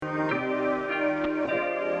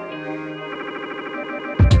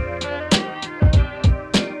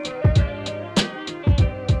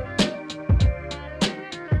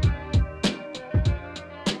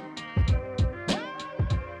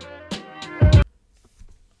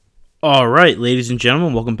All right, ladies and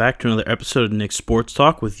gentlemen, welcome back to another episode of Nick's Sports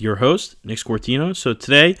Talk with your host, Nick Scortino. So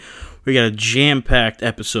today we got a jam-packed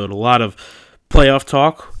episode, a lot of playoff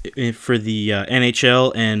talk for the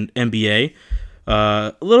NHL and NBA,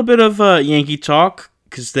 a little bit of Yankee talk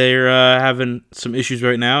because they're having some issues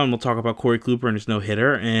right now, and we'll talk about Corey Kluber and his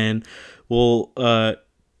no-hitter, and we'll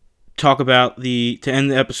talk about to end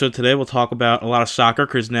the episode today, we'll talk about a lot of soccer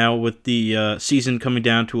because now with the season coming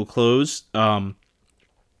down to a close,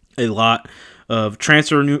 a lot of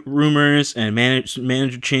transfer rumors and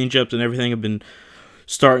manager change-ups and everything have been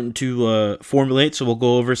starting to formulate. So we'll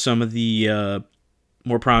go over some of the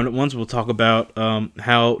more prominent ones. We'll talk about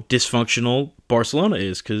how dysfunctional Barcelona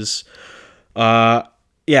is because,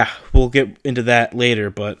 we'll get into that later.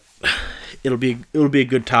 But it'll be a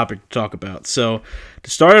good topic to talk about. So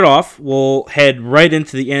to start it off, we'll head right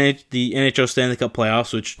into the NHL Stanley Cup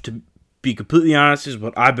playoffs, which, to be completely honest, is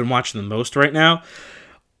what I've been watching the most right now.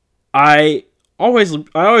 I always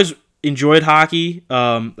enjoyed hockey.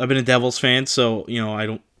 I've been a Devils fan, so I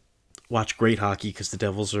don't watch great hockey because the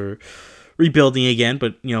Devils are rebuilding again.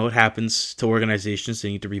 But it happens to organizations;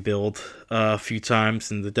 they need to rebuild a few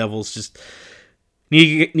times, and the Devils just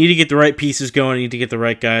need to get the right pieces going. Need to get the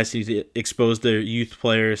right guys. Need to expose their youth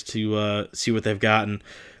players to see what they've gotten.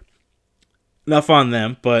 Enough on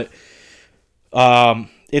them, but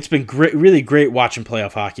it's been great, really great watching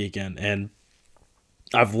playoff hockey again, and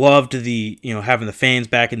I've loved the having the fans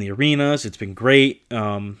back in the arenas. It's been great.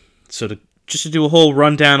 So to do a whole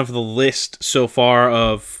rundown of the list so far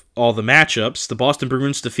of all the matchups, the Boston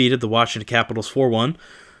Bruins defeated the Washington Capitals 4-1.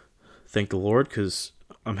 Thank the Lord, because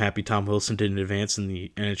I'm happy Tom Wilson didn't advance in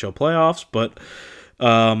the NHL playoffs. But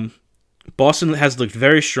Boston has looked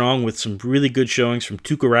very strong with some really good showings from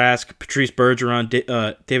Tuukka Rask, Patrice Bergeron,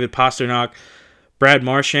 David Pastrnak, Brad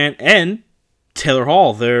Marchand, and Taylor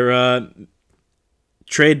Hall. They're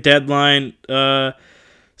trade deadline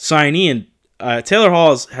signee, and Taylor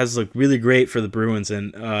Hall has looked really great for the Bruins,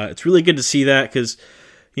 and it's really good to see that because,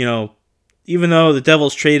 even though the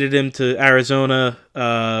Devils traded him to Arizona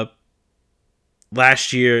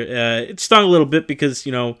last year, it stung a little bit because,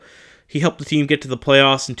 he helped the team get to the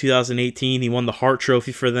playoffs in 2018. He won the Hart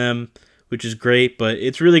Trophy for them, which is great, but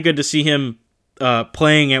it's really good to see him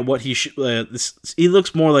playing at what he should. He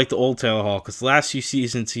looks more like the old Taylor Hall because the last few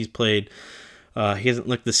seasons he's played, he hasn't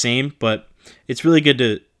looked the same, but it's really good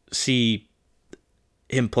to see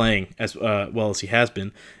him playing as well as he has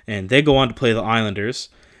been. And they go on to play the Islanders,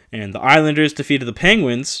 and the Islanders defeated the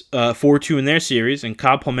Penguins 4-2 in their series, and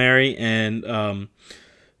Cobb Palmieri and the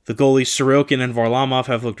goalies Sorokin and Varlamov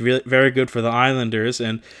have looked very good for the Islanders,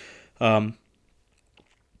 and there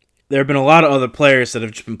have been a lot of other players that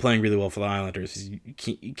have just been playing really well for the Islanders.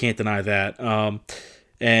 You can't deny that.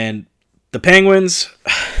 And the Penguins...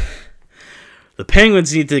 The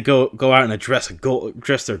Penguins need to go out and address their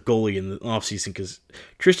goalie in the offseason because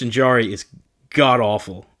Tristan Jarry is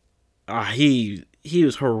god-awful. He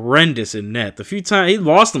was horrendous in net. The few times he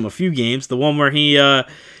lost them a few games. The one where he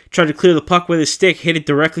tried to clear the puck with his stick, hit it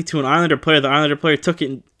directly to an Islander player. The Islander player took it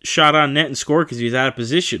and shot on net and scored because he was out of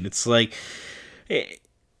position. It's like,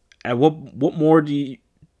 what more do you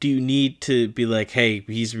need to be like, hey,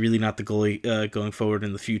 he's really not the goalie going forward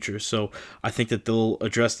in the future? So I think that they'll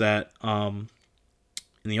address that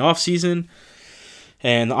in the offseason,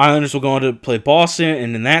 and the Islanders will go on to play Boston,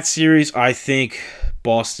 and in that series, I think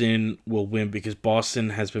Boston will win because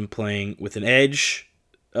Boston has been playing with an edge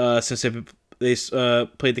since they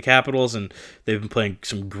played the Capitals, and they've been playing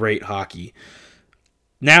some great hockey.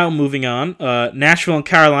 Now, moving on, Nashville and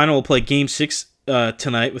Carolina will play Game 6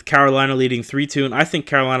 tonight, with Carolina leading 3-2, and I think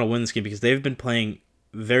Carolina will win this game because they've been playing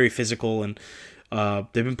very physical, and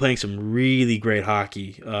they've been playing some really great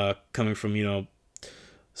hockey, coming from,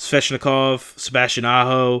 Svechnikov, Sebastian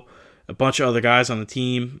Aho, a bunch of other guys on the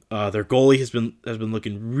team. Their goalie has been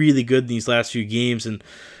looking really good in these last few games, and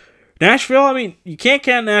Nashville. I mean, you can't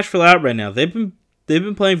count Nashville out right now. They've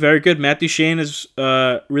been playing very good. Matt Duchene has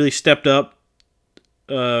really stepped up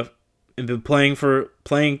and been playing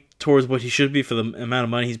towards what he should be for the amount of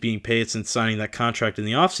money he's being paid since signing that contract in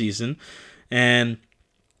the offseason. And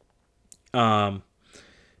you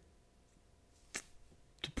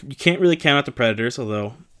can't really count out the Predators,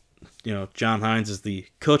 although, John Hines is the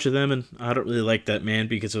coach of them, and I don't really like that man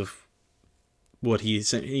because of what he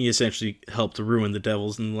essentially helped to ruin the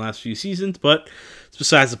Devils in the last few seasons, but it's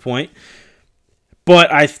besides the point.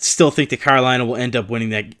 But I still think that Carolina will end up winning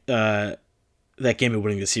that game and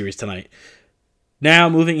winning the series tonight. Now,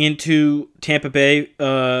 moving into Tampa Bay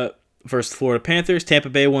versus the Florida Panthers. Tampa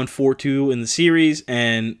Bay won 4-2 in the series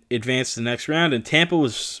and advanced to the next round, and Tampa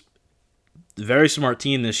was a very smart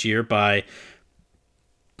team this year by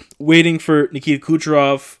waiting for Nikita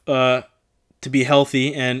Kucherov to be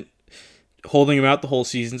healthy and holding him out the whole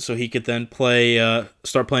season so he could then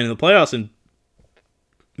start playing in the playoffs, and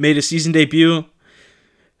made his season debut,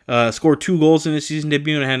 scored 2 goals in his season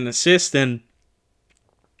debut and had an assist, and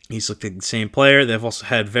he's looked like the same player. They've also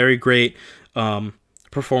had very great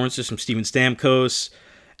performances from Steven Stamkos,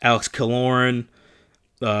 Alex Killorn,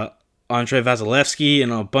 Andrei Vasilevsky,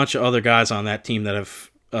 and a bunch of other guys on that team that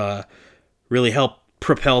have really helped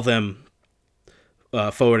propel them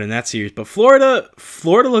forward in that series. But Florida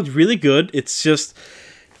looked really good. It's just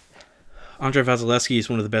Andrei Vasilevsky is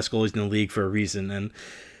one of the best goalies in the league for a reason, and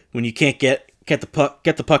when you can't get the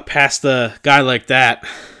puck past the guy like that,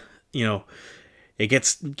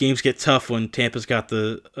 games get tough when Tampa's got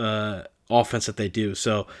the offense that they do.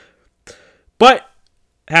 So, but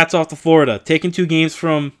hats off to Florida. Taking 2 games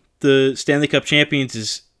from the Stanley Cup champions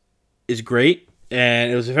is great,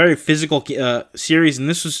 and it was a very physical series, and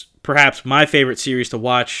this was perhaps my favorite series to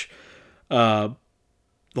watch the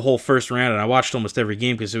whole first round, and I watched almost every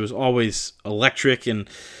game because it was always electric, and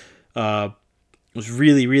it was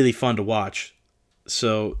really, really fun to watch.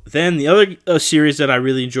 So then the other series that I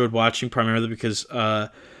really enjoyed watching, primarily because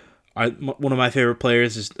one of my favorite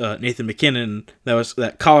players is Nathan MacKinnon.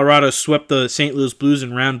 That Colorado swept the St. Louis Blues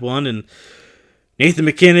in round 1, and Nathan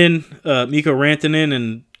MacKinnon, Mikko Rantanen,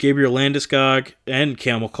 and Gabriel Landeskog, and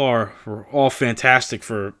Cale Makar were all fantastic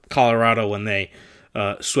for Colorado when they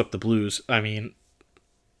swept the Blues. I mean,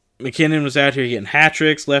 MacKinnon was out here getting hat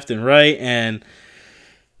tricks left and right, and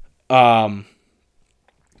Rantanen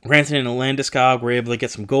and Landeskog were able to get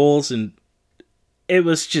some goals, and it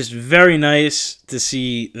was just very nice to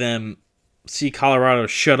see Colorado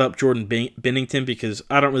shut up Jordan Binnington, because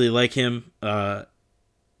I don't really like him.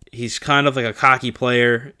 He's kind of like a cocky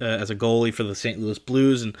player as a goalie for the St. Louis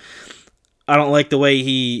Blues, and I don't like the way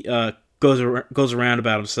he goes around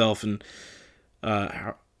about himself, and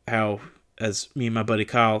how, as me and my buddy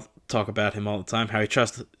Kyle talk about him all the time, how he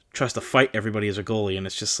tries to fight everybody as a goalie, and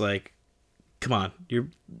it's just like, come on, you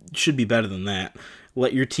should be better than that.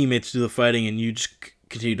 Let your teammates do the fighting, and you just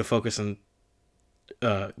continue to focus on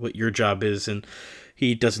what your job is, and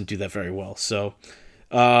he doesn't do that very well. So,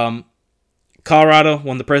 Colorado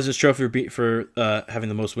won the President's Trophy for having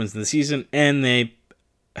the most wins in the season, and they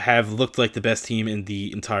have looked like the best team in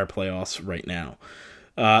the entire playoffs right now.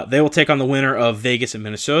 They will take on the winner of Vegas and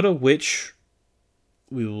Minnesota, which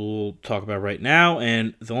we will talk about right now,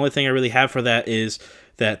 and the only thing I really have for that is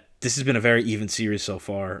that this has been a very even series so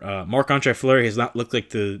far. Marc-Andre Fleury has not looked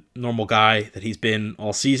like the normal guy that he's been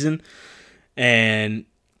all season, and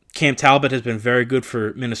Cam Talbot has been very good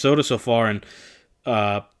for Minnesota so far, and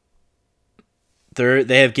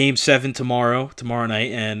they have Game 7 tomorrow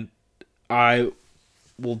night, and I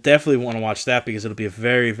will definitely want to watch that because it'll be a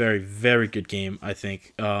very, very, very good game, I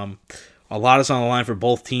think. A lot is on the line for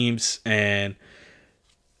both teams, and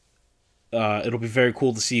it'll be very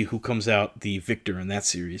cool to see who comes out the victor in that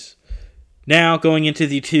series. Now, going into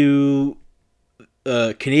the 2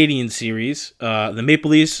 Canadian series, the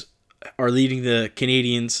Maple Leafs are leading the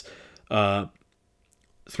Canadiens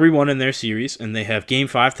 3-1 in their series, and they have Game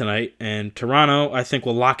 5 tonight, and Toronto, I think,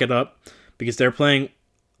 will lock it up because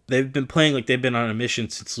they've been playing like they've been on a mission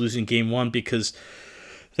since losing Game 1, because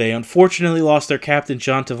they unfortunately lost their captain,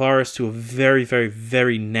 John Tavares, to a very, very,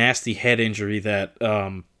 very nasty head injury that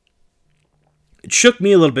it shook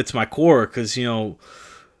me a little bit to my core, because,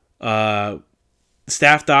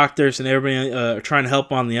 staff doctors and everybody are trying to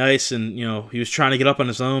help him on the ice, and he was trying to get up on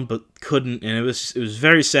his own but couldn't, and it was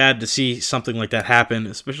very sad to see something like that happen,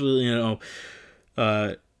 especially to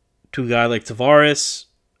a guy like Tavares,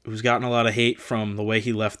 who's gotten a lot of hate from the way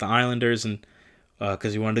he left the Islanders, and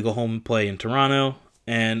because he wanted to go home and play in Toronto,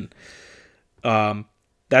 and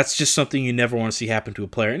that's just something you never want to see happen to a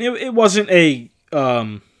player. And it wasn't a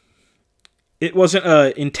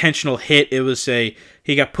intentional hit. It was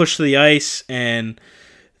he got pushed to the ice, and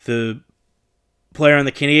the player on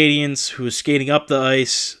the Canadiens who was skating up the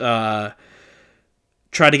ice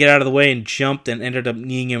tried to get out of the way and jumped and ended up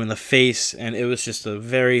kneeing him in the face, and it was just a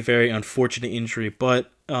very, very unfortunate injury.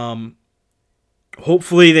 But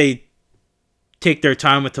hopefully they take their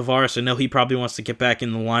time with Tavares. I know he probably wants to get back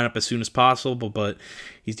in the lineup as soon as possible, but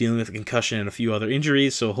he's dealing with a concussion and a few other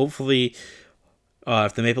injuries, so hopefully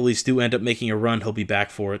if the Maple Leafs do end up making a run, he'll be back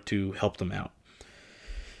for it to help them out.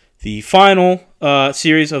 The final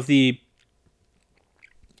series of the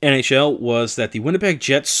NHL was that the Winnipeg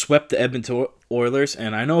Jets swept the Edmonton Oilers,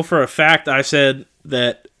 and I know for a fact I said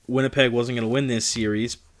that Winnipeg wasn't going to win this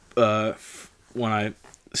series when I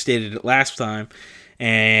stated it last time,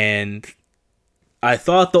 and I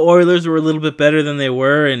thought the Oilers were a little bit better than they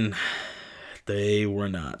were, and They were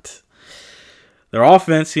not. Their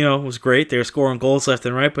offense, was great. They were scoring goals left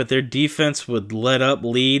and right, but their defense would let up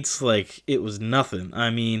leads like it was nothing. I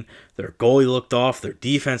mean, their goalie looked off, their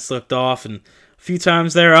defense looked off, and a few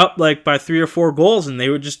times they're up like by 3 or 4 goals, and they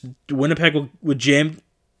would just Winnipeg would jam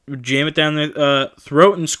it down their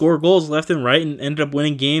throat and score goals left and right, and ended up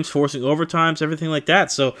winning games, forcing overtimes, everything like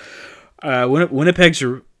that. So, the Winnipeg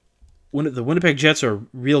Jets are a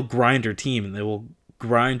real grinder team, and they will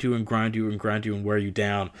grind you and grind you and grind you and wear you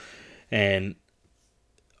down. And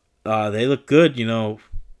they look good,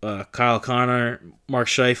 Kyle Connor, Mark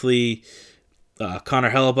Scheifele,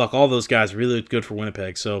 Connor Hellebuck, all those guys really look good for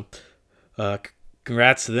Winnipeg. So,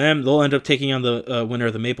 congrats to them. They'll end up taking on the winner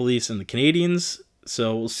of the Maple Leafs and the Canadiens.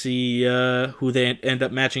 So we'll see who they end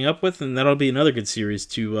up matching up with, and that'll be another good series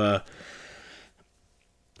to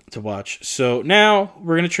watch. So now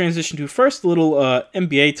we're going to transition to first a little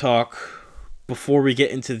NBA talk before we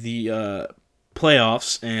get into the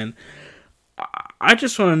playoffs. And I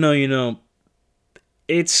just want to know,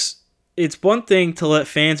 it's one thing to let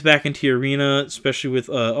fans back into your arena, especially with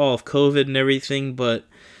all of COVID and everything, but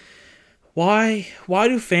why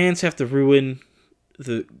do fans have to ruin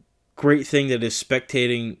the great thing that is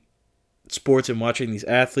spectating sports and watching these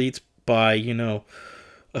athletes by, a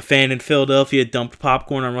fan in Philadelphia dumped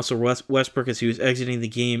popcorn on Russell Westbrook as he was exiting the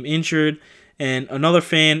game injured, and another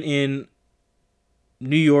fan in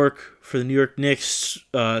New York for the New York Knicks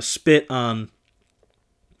spit on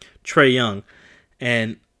Trae Young.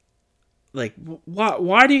 And like,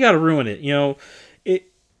 why do you got to ruin it?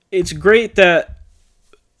 It's great that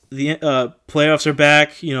the playoffs are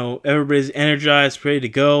back. Everybody's energized, ready to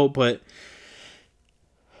go. But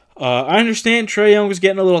I understand Trae Young was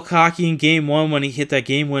getting a little cocky in Game 1 when he hit that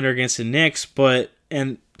game winner against the Knicks,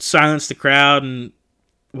 and silenced the crowd and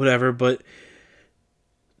whatever. But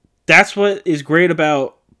that's what is great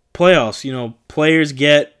about playoffs. Players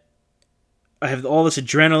have all this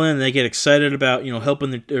adrenaline, and they get excited about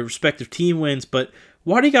helping their respective team wins. But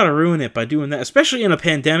why do you got to ruin it by doing that? Especially in a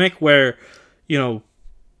pandemic where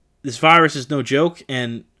this virus is no joke,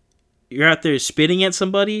 and you're out there spitting at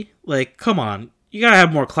somebody. Like, come on, you gotta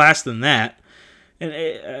have more class than that.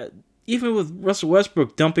 And even with Russell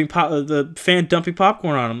Westbrook the fan dumping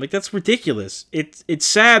popcorn on him, like, that's ridiculous. It's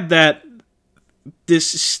sad that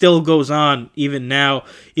this still goes on even now,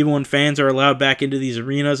 even when fans are allowed back into these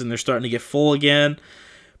arenas and they're starting to get full again.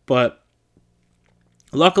 But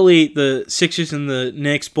luckily, the Sixers and the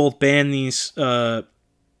Knicks both banned these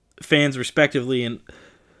fans respectively, and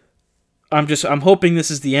I'm hoping this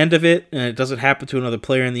is the end of it and it doesn't happen to another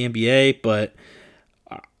player in the NBA. But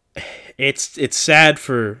it's sad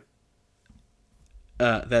for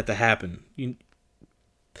that to happen.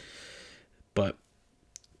 But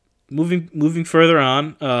moving further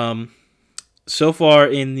on, so far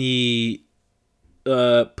in the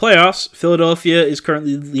playoffs, Philadelphia is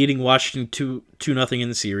currently leading Washington 2-0 in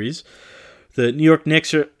the series. The New York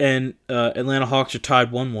Knicks and Atlanta Hawks are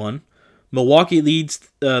tied 1-1. Milwaukee leads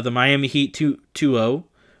the Miami Heat 2-0.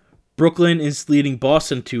 Brooklyn is leading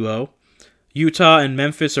Boston 2-0. Utah and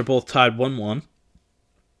Memphis are both tied 1-1.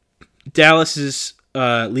 Dallas is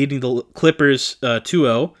leading the Clippers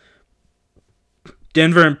 2-0.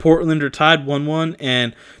 Denver and Portland are tied 1-1,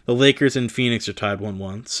 and the Lakers and Phoenix are tied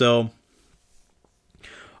 1-1. So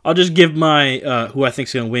I'll just give my who I think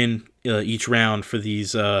is going to win each round for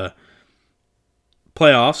these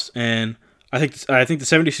playoffs, and I think the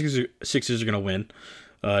 76ers are going to win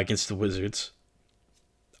against the Wizards.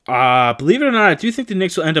 Believe it or not, I do think the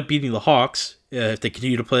Knicks will end up beating the Hawks if they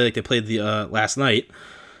continue to play like they played the last night.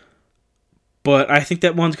 But I think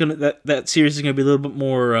that series is gonna be a little bit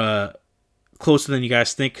more closer than you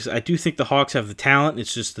guys think, because I do think the Hawks have the talent.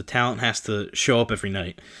 It's just the talent has to show up every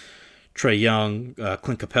night. Trae Young,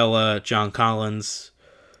 Clint Capella, John Collins,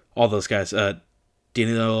 all those guys,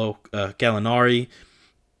 Danilo Gallinari.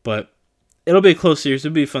 But it'll be a close series.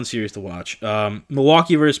 It'll be a fun series to watch.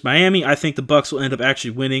 Milwaukee versus Miami. I think the Bucks will end up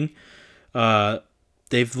actually winning.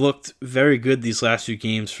 They've looked very good these last few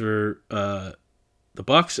games for the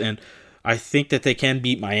Bucks, and I think that they can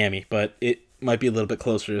beat Miami, but it might be a little bit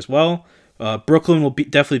closer as well. Brooklyn will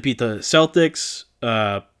definitely beat the Celtics.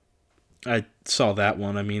 I saw that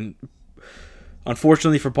one. I mean,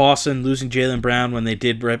 unfortunately for Boston, losing Jaylen Brown when they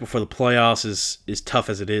did right before the playoffs is tough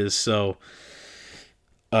as it is. So,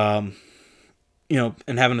 and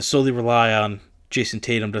having to solely rely on Jason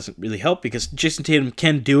Tatum doesn't really help, because Jason Tatum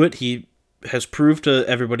can do it. He has proved to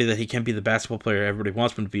everybody that he can be the basketball player everybody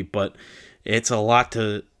wants him to be, but it's a lot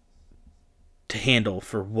to handle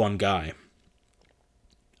for one guy.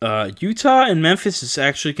 Utah and Memphis is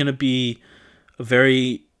actually going to be a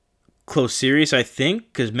very close series, I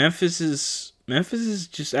think, because Memphis is Memphis is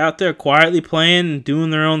just out there quietly playing and doing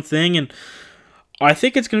their own thing, and I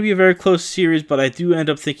think it's going to be a very close series, but I do end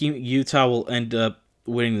up thinking Utah will end up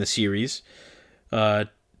winning the series.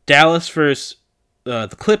 Dallas versus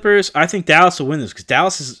the Clippers. I think Dallas will win this because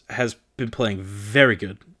Dallas has been playing very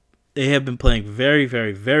good. They have been playing very,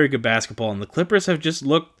 very, very good basketball, and the Clippers have just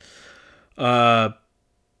looked like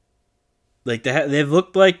they've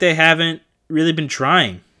looked like they haven't really been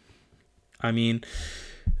trying. I mean,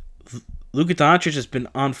 Luka Doncic has been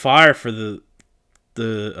on fire for the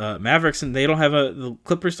Mavericks, and the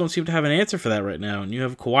Clippers don't seem to have an answer for that right now. And you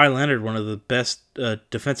have Kawhi Leonard, one of the best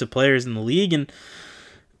defensive players in the league, and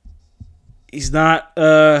he's not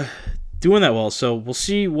doing that well. So we'll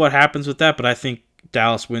see what happens with that, but I think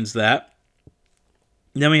Dallas wins that.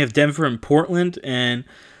 And then we have Denver and Portland, and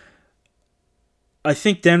I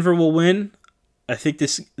think Denver will win. I think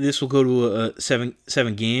this will go to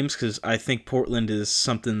seven games because I think Portland is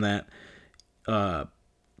something that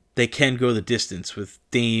they can go the distance with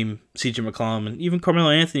Dame, CJ McCollum, and even Carmelo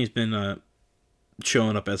Anthony's been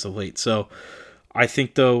showing up as of late. So I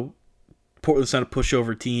think, though, Portland's not a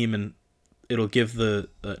pushover team, and it'll give the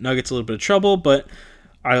Nuggets a little bit of trouble, but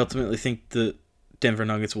I ultimately think the Denver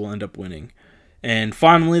Nuggets will end up winning. And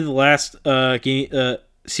finally, the last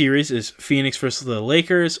series is Phoenix versus the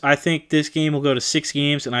Lakers. I think this game will go to 6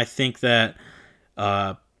 games, and I think that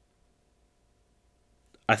I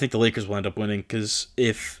think the Lakers will end up winning because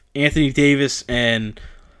if Anthony Davis and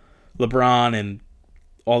LeBron and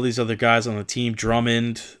all these other guys on the team,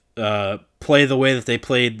 Drummond, play the way that they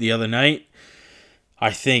played the other night,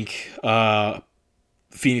 I think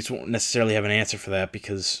Phoenix won't necessarily have an answer for that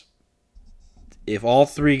because if all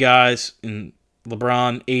 3 guys in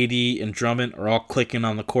LeBron, AD, and Drummond are all clicking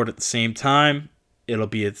on the court at the same time, it'll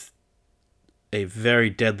be a very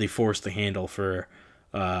deadly force to handle for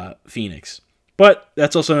Phoenix. But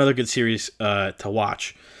that's also another good series to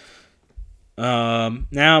watch.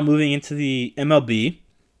 Now moving into the MLB,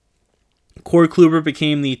 Corey Kluber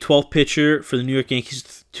became the 12th pitcher for the New York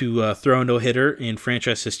Yankees to throw a no-hitter in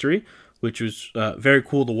franchise history, which was very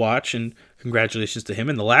cool to watch, and congratulations to him.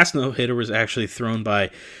 And the last no-hitter was actually thrown by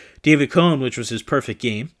David Cohn, which was his perfect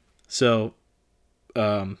game. So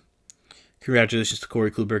congratulations to Corey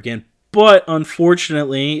Kluber again. But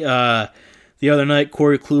unfortunately, the other night,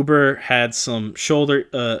 Corey Kluber had some shoulder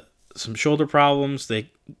problems.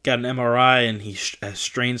 They got an MRI, and he has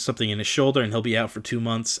strained something in his shoulder, and he'll be out for 2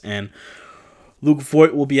 months. And Luke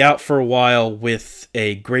Voigt will be out for a while with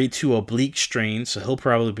a grade 2 oblique strain, so he'll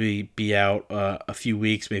probably be out a few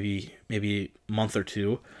weeks, maybe a month or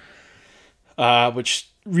two, which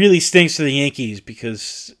really stinks to the Yankees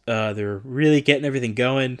because they're really getting everything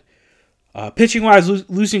going. Pitching-wise,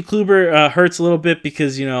 losing Kluber hurts a little bit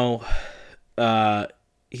because, he's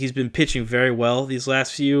been pitching very well these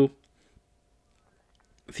last few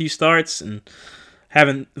starts, and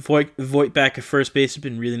having Voigt back at first base has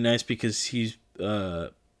been really nice because he's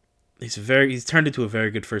turned into a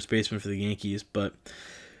very good first baseman for the Yankees. But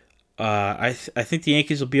I think the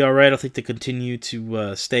Yankees will be all right. I think they continue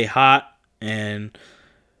to stay hot, and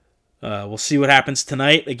we'll see what happens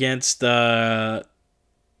tonight against Toronto.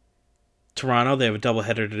 They have a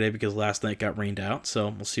doubleheader today because last night got rained out, so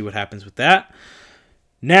we'll see what happens with that.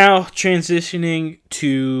 Now, transitioning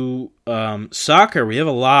to soccer, we have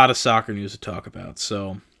a lot of soccer news to talk about.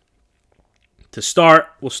 So, to start,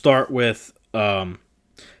 we'll start with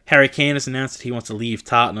Harry Kane has announced that he wants to leave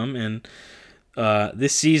Tottenham, and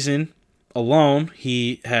this season alone,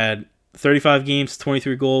 he had 35 games,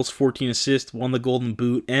 23 goals, 14 assists, won the Golden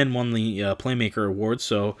Boot, and won the Playmaker Award.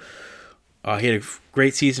 So, he had a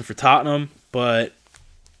great season for Tottenham, but,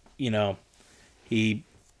 he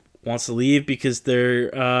wants to leave because they're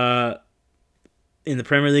in the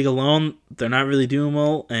Premier League alone, they're not really doing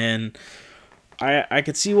well, and I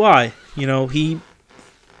could see why.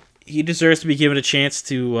 He deserves to be given a chance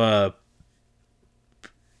to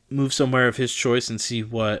move somewhere of his choice and see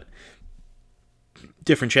what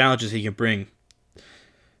different challenges he can bring.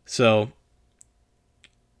 So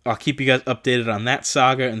I'll keep you guys updated on that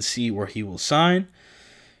saga and see where he will sign.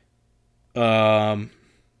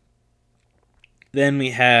 Then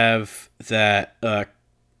we have that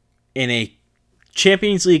in a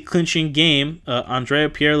Champions League clinching game, Andrea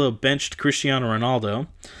Pirlo benched Cristiano Ronaldo.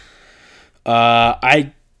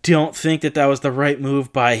 I don't think that was the right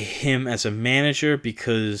move by him as a manager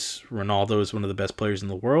because Ronaldo is one of the best players in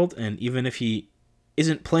the world, and even if he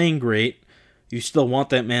isn't playing great, you still want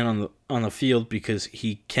that man on the field because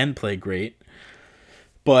he can play great.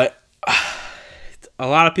 But a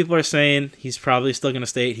lot of people are saying he's probably still going to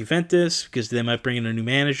stay at Juventus because they might bring in a new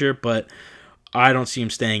manager, but I don't see him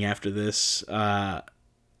staying after this.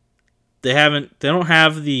 they don't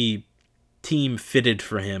have the team fitted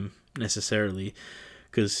for him necessarily,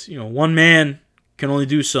 because one man can only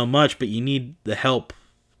do so much, but you need the help.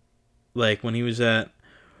 Like when he was at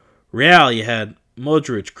Real, you had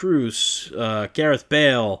Modric, Cruz, Gareth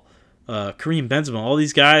Bale, Kareem Benzema, all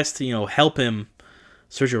these guys to help him.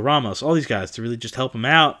 Sergio Ramos, all these guys to really just help him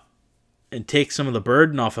out and take some of the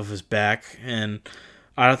burden off of his back. And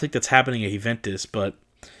I don't think that's happening at Juventus, but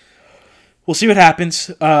we'll see what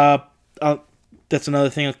happens. That's another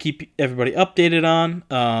thing I'll keep everybody updated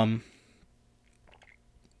on.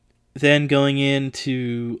 Then going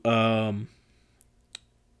into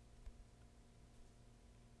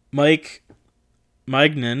Mike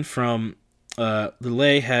Magnan from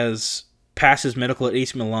Lille has passed his medical at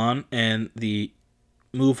AC Milan, and the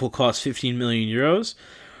move will cost 15 million euros,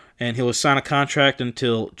 and he will sign a contract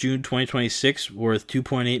until June 2026 worth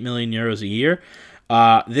 2.8 million euros a year.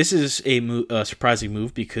 This is a surprising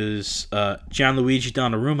move because Gianluigi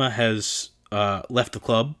Donnarumma has left the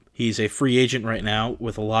club. He's a free agent right now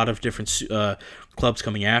with a lot of different clubs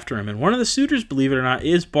coming after him, and one of the suitors, believe it or not,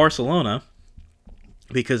 is Barcelona,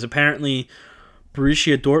 because apparently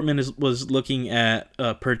Borussia Dortmund was looking at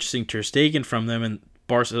purchasing Ter Stegen from them, and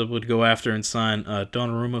Barca would go after and sign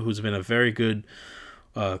Donnarumma, who's been a very good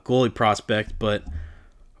goalie prospect, but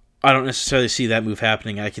I don't necessarily see that move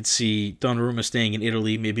happening. I could see Donnarumma staying in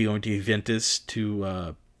Italy, maybe going to Juventus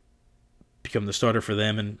to become the starter for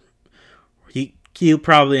them, and he'll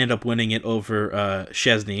probably end up winning it over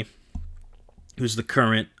Szczesny, who's the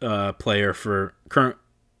current number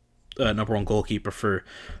one goalkeeper for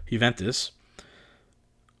Juventus.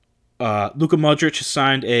 Luka Modric has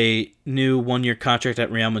signed a new one-year contract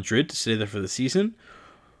at Real Madrid to stay there for the season.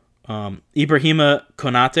 Ibrahima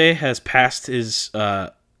Konate has passed his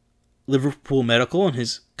Liverpool medical, and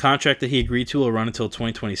his contract that he agreed to will run until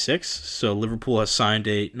 2026. So Liverpool has signed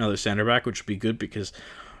another center back, which would be good because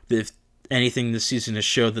if anything this season has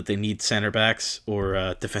showed that they need center backs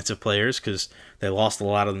or defensive players, because they lost a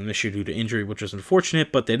lot of them this year due to injury, which was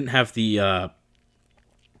unfortunate, but they didn't have the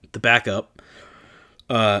backup.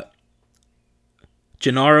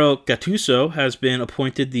 Gennaro Gattuso has been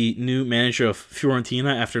appointed the new manager of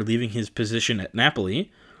Fiorentina after leaving his position at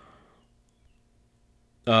Napoli.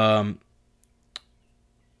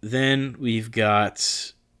 Then we've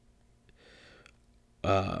got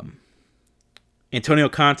Antonio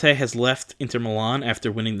Conte has left Inter Milan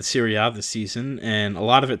after winning the Serie A this season, and a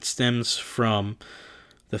lot of it stems from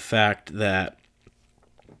the fact that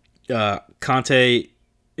Conte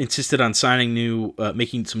insisted on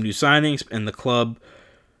making some new signings, and the club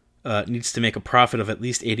needs to make a profit of at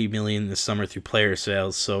least 80 million this summer through player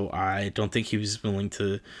sales. So I don't think he was willing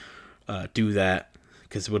to do that,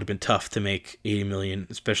 because it would have been tough to make 80 million,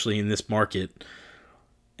 especially in this market,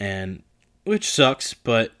 and which sucks.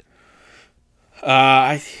 But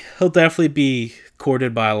he'll definitely be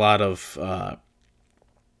courted by a lot of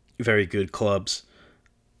very good clubs.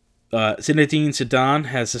 Zinedine Zidane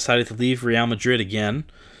has decided to leave Real Madrid again.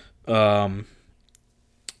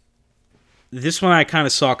 This one I kind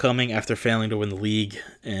of saw coming after failing to win the league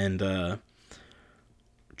and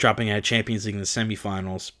dropping out of Champions League in the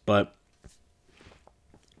semifinals. But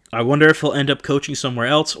I wonder if he'll end up coaching somewhere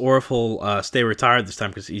else or if he'll stay retired this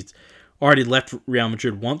time, because he's already left Real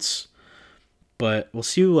Madrid once. But we'll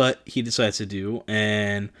see what he decides to do.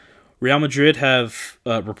 And Real Madrid have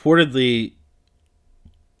reportedly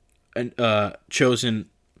chosen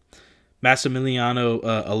Massimiliano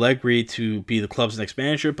Allegri to be the club's next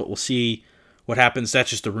manager, but we'll see what happens. That's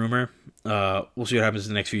just a rumor. We'll see what happens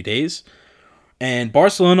in the next few days. And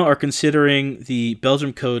Barcelona are considering the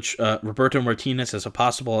Belgium coach Roberto Martinez as a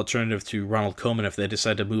possible alternative to Ronald Koeman if they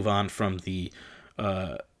decide to move on from him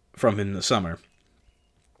in the summer.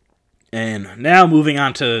 And now moving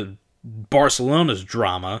on to Barcelona's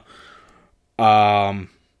drama. So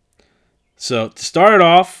to start it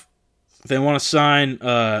off, they want to sign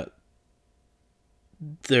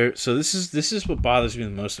So this is what bothers me the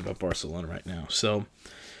most about Barcelona right now. So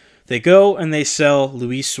they go and they sell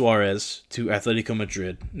Luis Suarez to Atletico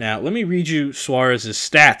Madrid. Now let me read you Suarez's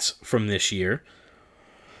stats from this year.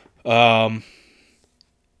 So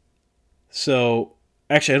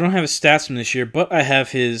actually I don't have his stats from this year, but I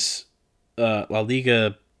have his La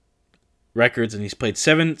Liga records, and he's played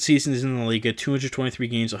 7 seasons in the Liga, 223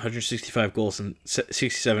 games, 165 goals, and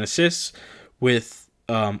 67 assists with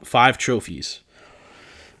 5 trophies.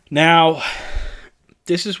 Now,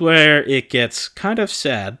 this is where it gets kind of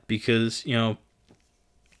sad because, I'm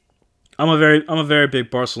a very big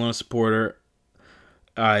Barcelona supporter.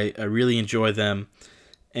 I really enjoy them,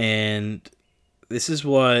 and this is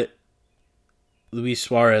what Luis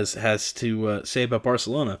Suarez has to say about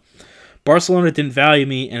Barcelona. Barcelona didn't value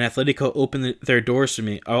me, and Atletico opened their doors to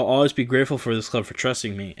me. I'll always be grateful for this club for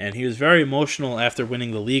trusting me. And he was very emotional after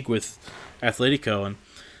winning the league with Atletico, and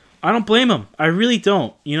I don't blame him. I really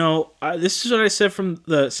don't. This is what I said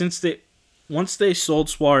once they sold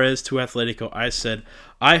Suarez to Atletico. I said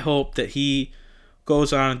I hope that he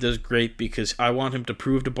goes on and does great because I want him to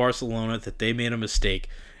prove to Barcelona that they made a mistake,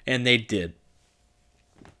 and they did.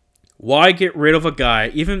 Why get rid of a guy?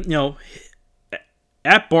 Even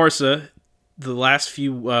at Barca, the last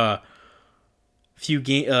few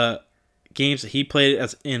games that he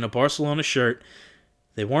played in a Barcelona shirt,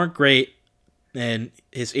 they weren't great, and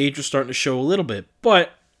his age was starting to show a little bit.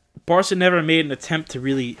 But Barca never made an attempt to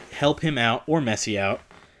really help him out or Messi out.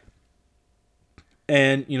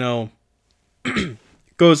 And,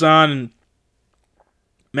 goes on, and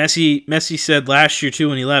Messi said last year too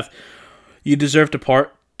when he left, you deserve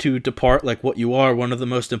to depart like what you are, one of the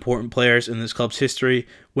most important players in this club's history.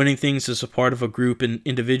 Winning things is a part of a group and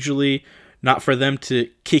individually, not for them to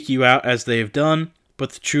kick you out as they have done.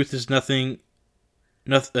 But the truth is nothing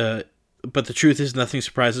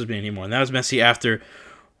surprises me anymore. And that was Messi after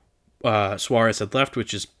Suarez had left,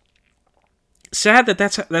 which is sad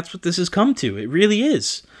that's what this has come to. It really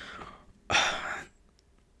is.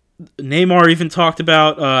 Neymar even talked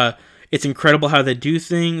about it's incredible how they do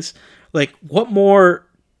things. Like, what more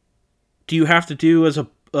do you have to do as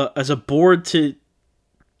a board to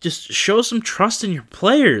just show some trust in your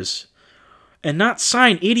players and not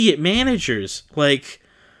sign idiot managers? Like,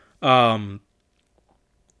 what's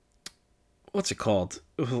it called?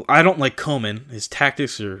 I don't like Koeman. His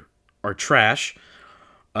tactics are trash.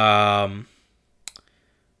 There's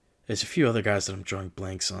a few other guys that I'm drawing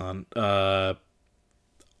blanks on.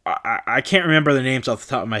 I can't remember the names off the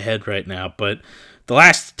top of my head right now, but the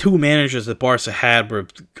last two managers that Barca had were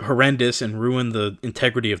horrendous and ruined the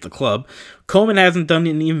integrity of the club. Koeman hasn't done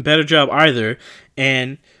an even better job either,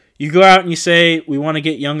 and you go out and you say, we want to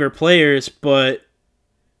get younger players, but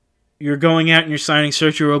you're going out and you're signing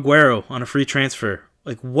Sergio Aguero on a free transfer.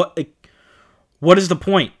 Like, what is the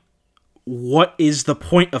point? What is the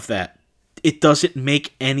point of that? It doesn't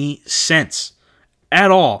make any sense at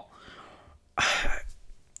all.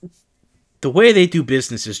 The way they do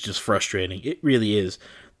business is just frustrating. It really is.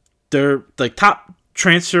 Their top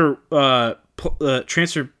transfer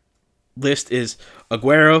list is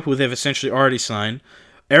Aguero, who they've essentially already signed.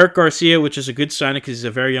 Eric Garcia, which is a good signing because he's a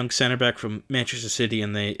very young center back from Manchester City,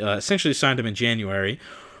 and they essentially signed him in January.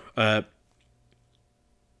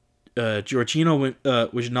 Georgino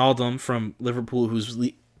Wijnaldum from Liverpool,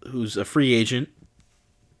 who's a free agent.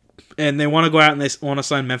 And they want to go out and they want to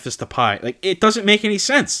sign Memphis Depay. Like, it doesn't make any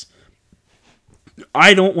sense.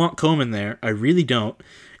 I don't want Koeman there. I really don't.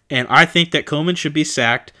 And I think that Koeman should be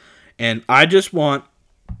sacked. And I just want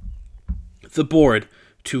the board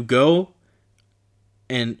to go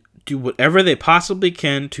and do whatever they possibly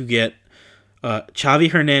can to get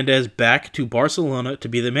Xavi Hernandez back to Barcelona to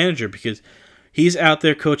be the manager, because he's out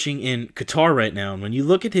there coaching in Qatar right now. And when you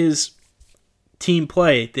look at his team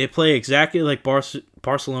play, they play exactly like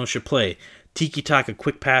Barcelona should play. Tiki-taka,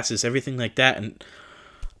 quick passes, everything like that. And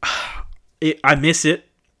I miss it.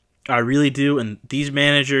 I really do. And these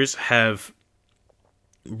managers have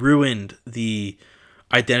ruined the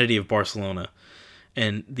identity of Barcelona.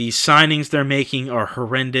 And the signings they're making are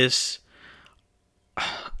horrendous.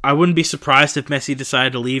 I wouldn't be surprised if Messi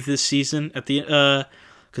decided to leave this season at the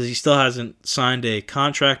because he still hasn't signed a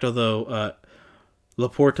contract, although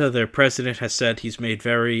Laporta, their president, has said he's made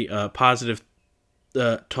very positive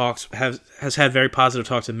talks, has had very positive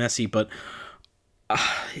talks with Messi, but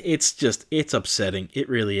it's upsetting. It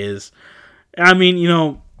really is. I mean,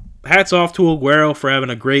 hats off to Aguero for having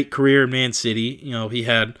a great career in Man City. He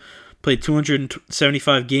had played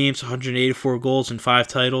 275 games, 184 goals, and 5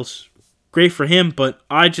 titles. Great for him, but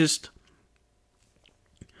I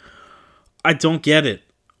don't get it.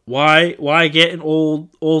 Why get an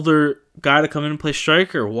older guy to come in and play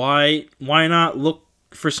striker? Why not look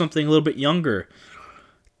for something a little bit younger?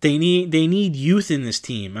 They need youth in this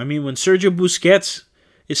team. I mean, when Sergio Busquets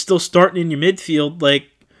is still starting in your midfield,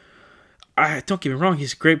 don't get me wrong,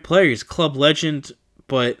 he's a great player. He's a club legend,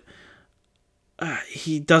 but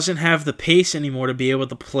he doesn't have the pace anymore to be able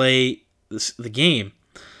to play the game.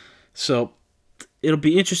 So it'll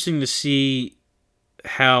be interesting to see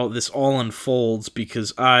how this all unfolds,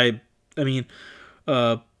 because Wijnaldum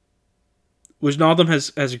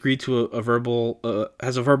has agreed to a verbal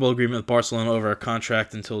agreement with Barcelona over a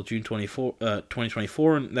contract until June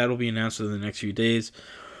 2024, and that'll be announced in the next few days.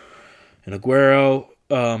 And Aguero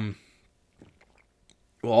will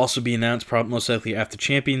also be announced most likely after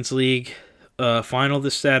Champions League final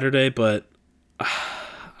this Saturday, but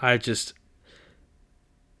I just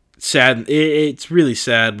sad. It's really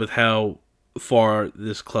sad with how far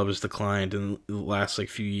this club has declined in the last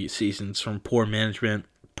few seasons from poor management,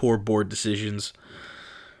 poor board decisions.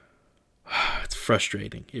 It's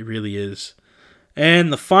frustrating. It really is.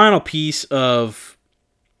 And the final piece of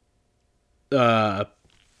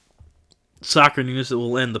soccer news that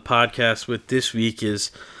we'll end the podcast with this week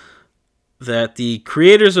is that the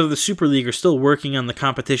creators of the Super League are still working on the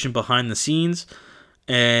competition behind the scenes,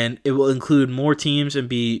 and it will include more teams and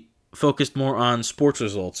be focused more on sports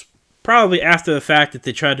results. Probably after the fact that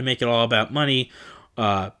they tried to make it all about money,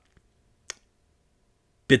 bit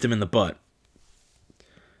them in the butt.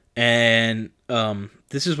 And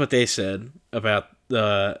this is what they said about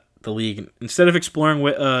the league. Instead of exploring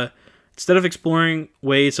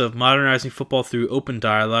ways of modernizing football through open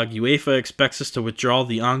dialogue, UEFA expects us to withdraw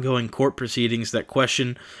the ongoing court proceedings that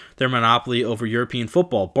question their monopoly over European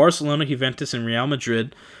football. Barcelona, Juventus, and Real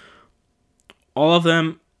Madrid, all of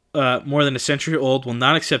them more than a century old, will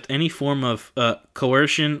not accept any form of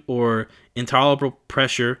coercion or intolerable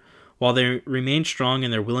pressure while they remain strong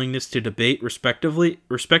in their willingness to debate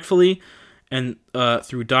respectfully and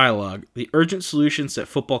through dialogue, the urgent solutions that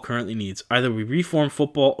football currently needs. Either we reform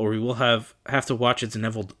football or we will have to watch its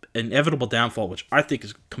inevitable downfall, which I think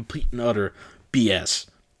is complete and utter BS.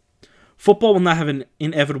 Football will not have an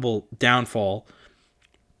inevitable downfall.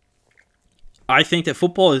 I think that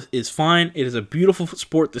football is fine. It is a beautiful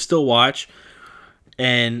sport to still watch,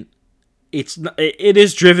 and it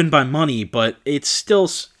is driven by money, but it's still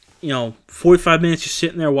 45 minutes you're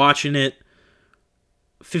sitting there watching it.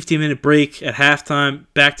 15-minute break at halftime,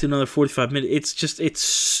 back to another 45 minutes.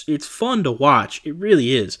 It's fun to watch. It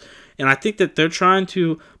really is. And I think that they're trying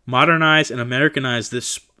to modernize and Americanize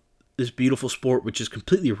this beautiful sport, which is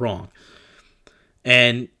completely wrong.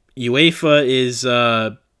 And UEFA is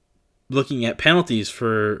looking at penalties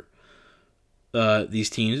for these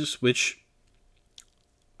teams, which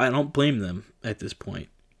I don't blame them at this point,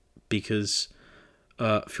 because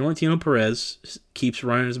Florentino Perez keeps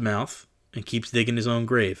running his mouth and keeps digging his own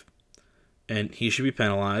grave, and he should be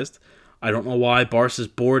penalized. I don't know why Barca's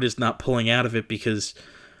board is not pulling out of it, because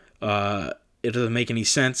it doesn't make any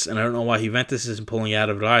sense, and I don't know why Juventus isn't pulling out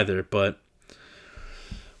of it either, but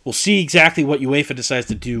we'll see exactly what UEFA decides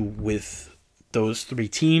to do with those three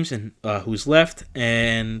teams and who's left.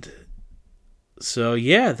 And so,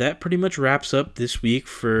 yeah, that pretty much wraps up this week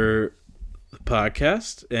for the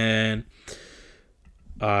podcast, and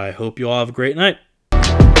I hope you all have a great night.